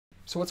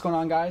So what's going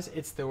on, guys?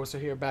 It's the Whistle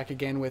here, back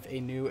again with a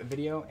new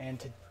video, and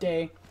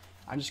today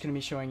I'm just going to be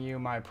showing you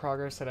my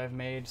progress that I've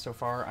made so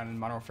far on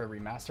Modern Warfare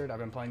Remastered. I've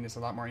been playing this a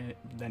lot more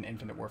than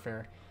Infinite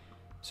Warfare.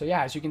 So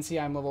yeah, as you can see,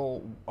 I'm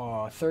level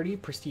 30,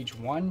 Prestige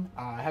 1.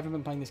 I haven't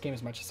been playing this game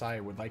as much as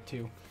I would like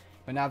to,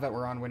 but now that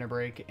we're on winter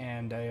break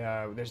and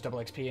there's double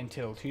XP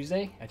until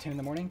Tuesday at 10 in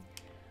the morning,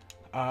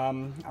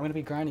 I'm going to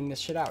be grinding this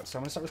shit out. So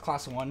I'm going to start with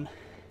Class 1.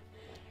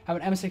 I have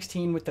an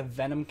M16 with the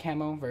Venom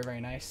camo, very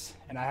nice.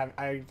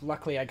 And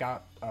luckily I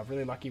got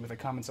really lucky with a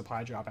common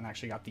supply drop and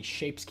actually got the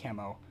Shapes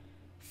camo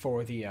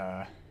for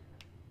the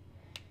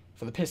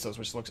pistols,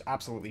 which looks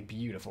absolutely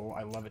beautiful.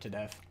 I love it to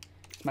death.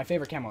 It's my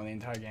favorite camo in the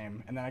entire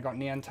game. And then I got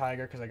Neon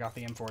Tiger because I got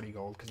the M40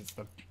 gold because it's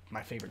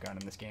my favorite gun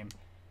in this game.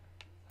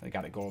 I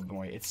got it gold,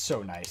 boy. It's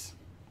so nice.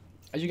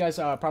 As you guys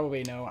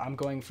probably know, I'm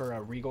going for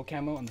a Regal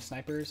camo on the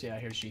snipers. Yeah,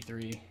 here's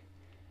G3.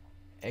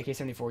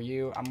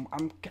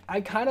 AK-74U. I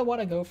kind of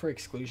want to go for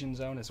Exclusion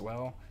Zone as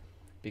well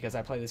because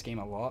I play this game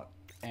a lot,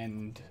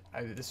 and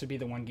this would be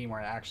the one game where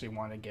I actually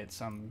want to get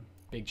some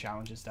big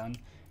challenges done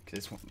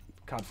because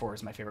COD 4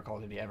 is my favorite Call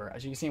of Duty ever.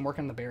 As you can see, I'm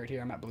working on the Barrett here.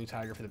 I'm at Blue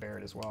Tiger for the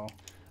Barrett as well.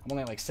 I'm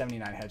only at like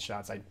 79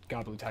 headshots. I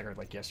got Blue Tiger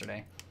like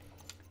yesterday.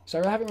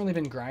 So I haven't really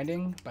been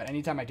grinding, but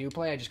anytime I do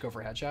play, I just go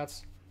for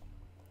headshots.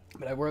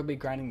 But I will be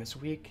grinding this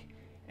week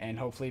and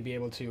hopefully be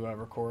able to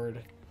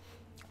record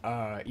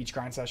each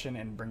grind session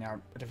and bring out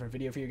a different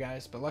video for you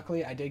guys. But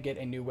luckily I did get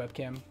a new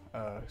webcam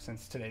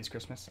since today's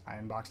Christmas. I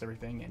unboxed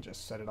everything and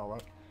just set it all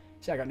up.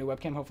 So yeah, I got a new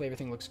webcam. Hopefully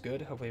everything looks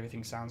good. Hopefully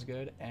everything sounds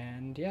good.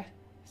 And yeah,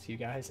 see you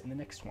guys in the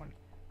next one.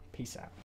 Peace out.